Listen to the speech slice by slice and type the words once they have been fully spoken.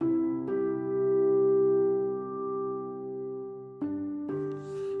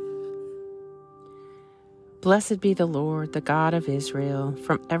Blessed be the Lord, the God of Israel,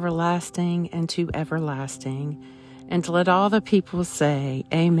 from everlasting and to everlasting. And let all the people say,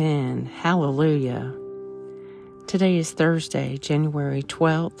 Amen. Hallelujah. Today is Thursday, January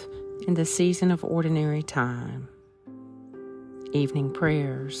 12th, in the season of ordinary time. Evening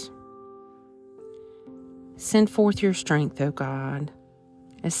prayers. Send forth your strength, O God.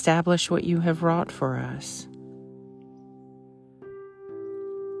 Establish what you have wrought for us.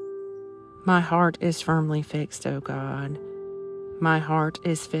 My heart is firmly fixed, O God. My heart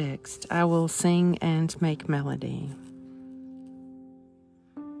is fixed. I will sing and make melody.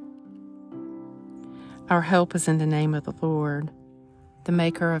 Our help is in the name of the Lord, the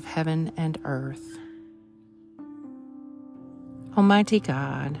maker of heaven and earth. Almighty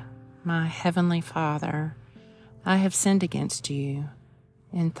God, my heavenly Father, I have sinned against you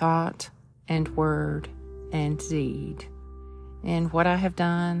in thought and word and deed, in what I have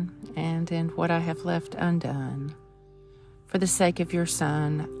done and in what I have left undone. For the sake of your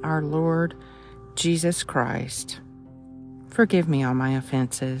Son, our Lord Jesus Christ, forgive me all my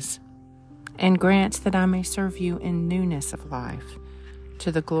offenses, and grant that I may serve you in newness of life,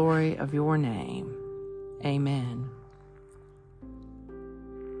 to the glory of your name. Amen.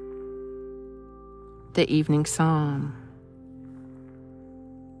 The Evening Psalm.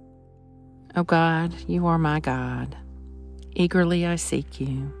 O God, you are my God. Eagerly I seek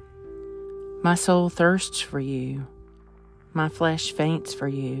you. My soul thirsts for you. My flesh faints for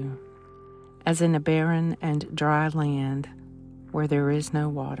you, as in a barren and dry land where there is no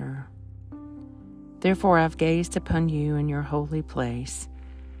water. Therefore I've gazed upon you in your holy place,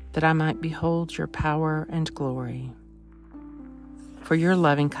 that I might behold your power and glory. For your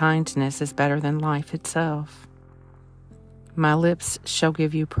loving kindness is better than life itself. My lips shall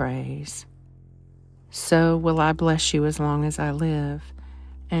give you praise. So will I bless you as long as I live,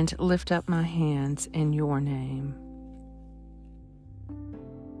 and lift up my hands in your name.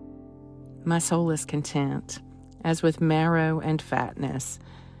 My soul is content, as with marrow and fatness,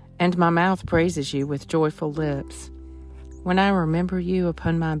 and my mouth praises you with joyful lips. When I remember you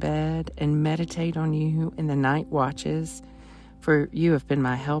upon my bed and meditate on you in the night watches, for you have been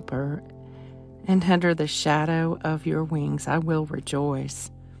my helper, and under the shadow of your wings I will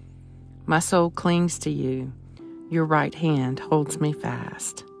rejoice. My soul clings to you. Your right hand holds me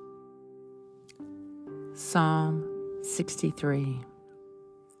fast. Psalm 63.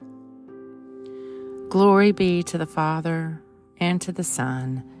 Glory be to the Father, and to the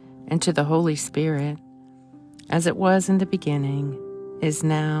Son, and to the Holy Spirit, as it was in the beginning, is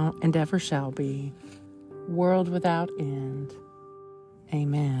now, and ever shall be, world without end.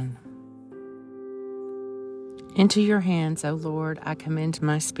 Amen. Into your hands, O Lord, I commend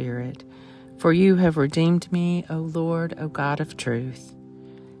my spirit, for you have redeemed me, O Lord, O God of truth.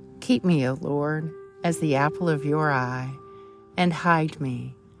 Keep me, O Lord, as the apple of your eye, and hide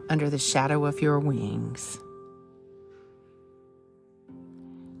me under the shadow of your wings.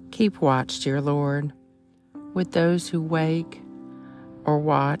 Keep watch, dear Lord, with those who wake, or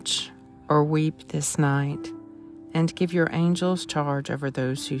watch, or weep this night, and give your angels charge over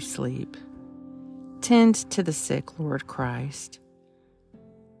those who sleep. Tend to the sick, Lord Christ.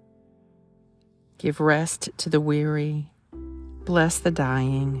 Give rest to the weary. Bless the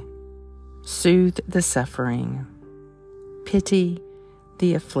dying. Soothe the suffering. Pity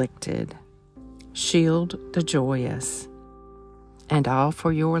the afflicted. Shield the joyous. And all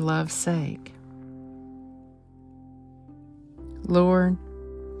for your love's sake. Lord,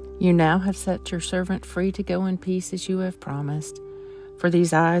 you now have set your servant free to go in peace as you have promised. For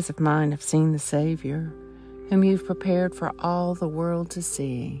these eyes of mine have seen the Savior, whom you've prepared for all the world to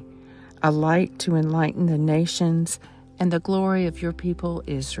see, a light to enlighten the nations and the glory of your people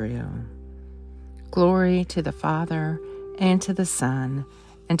Israel. Glory to the Father, and to the Son,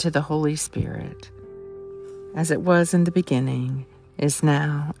 and to the Holy Spirit, as it was in the beginning, is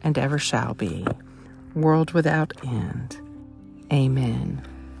now, and ever shall be, world without end. Amen.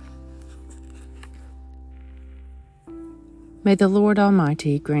 May the Lord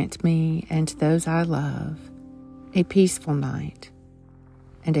Almighty grant me and those I love a peaceful night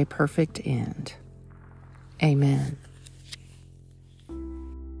and a perfect end. Amen.